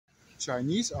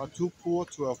Chinese are too poor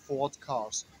to afford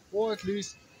cars, or at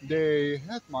least they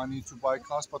had money to buy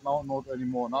cars, but now not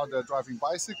anymore. Now they're driving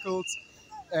bicycles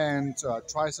and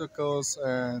tricycles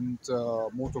and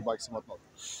motorbikes and whatnot.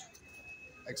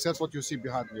 Except what you see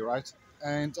behind me, right?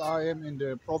 And I am in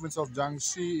the province of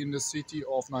Jiangxi in the city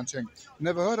of Nanchang.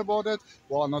 Never heard about it?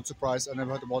 Well, I'm not surprised. I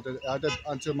never heard about it either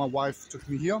until my wife took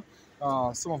me here.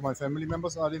 Some of my family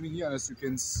members are living here, and as you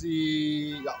can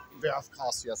see, yeah, they have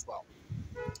cars here as well.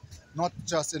 Not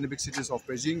just in the big cities of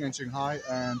Beijing and Shanghai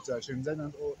and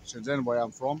Shenzhen, where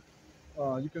I'm from.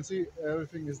 You can see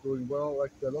everything is doing well.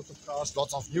 Like there are lots of cars,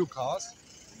 lots of new cars.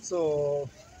 So,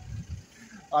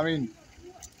 I mean,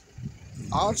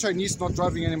 are Chinese not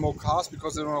driving any more cars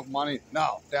because they don't have money?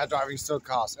 No, they are driving still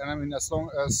cars. And I mean, as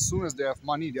soon as they have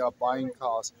money, they are buying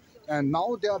cars. And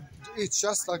now they are. It's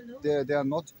just like they are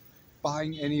not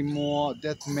buying anymore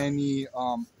that many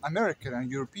American and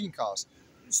European cars.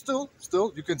 Still,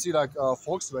 you can see like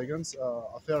Volkswagens,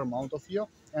 a fair amount of here,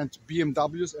 and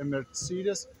BMWs and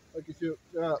Mercedes. Like if you,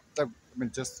 I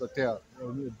mean, just like there,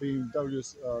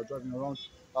 BMWs driving around.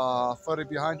 Further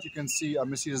behind, you can see a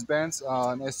Mercedes-Benz,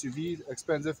 an SUV,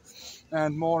 expensive,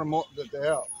 and more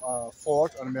there,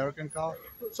 Ford, an American car.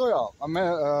 So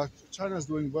yeah, China is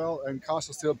doing well, and cars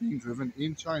are still being driven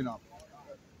in China.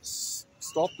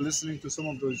 Stop listening to some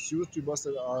of those YouTubers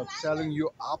that are telling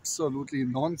you absolutely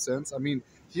nonsense. I mean,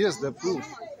 here's the proof.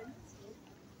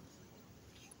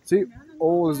 See,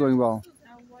 all is doing well.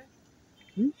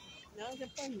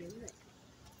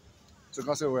 So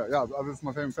can I say, well, yeah, I'm with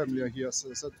my family here,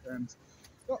 and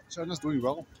yeah, China's doing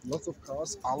well. Lots of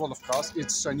cars, a lot of cars.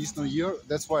 It's Chinese New Year.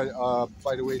 That's why,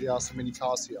 by the way, there are so many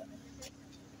cars here.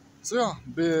 So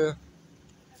yeah,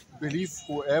 believe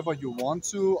whoever you want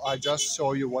to. I just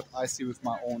show you what I see with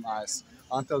my own eyes.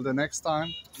 Until the next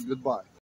time, goodbye.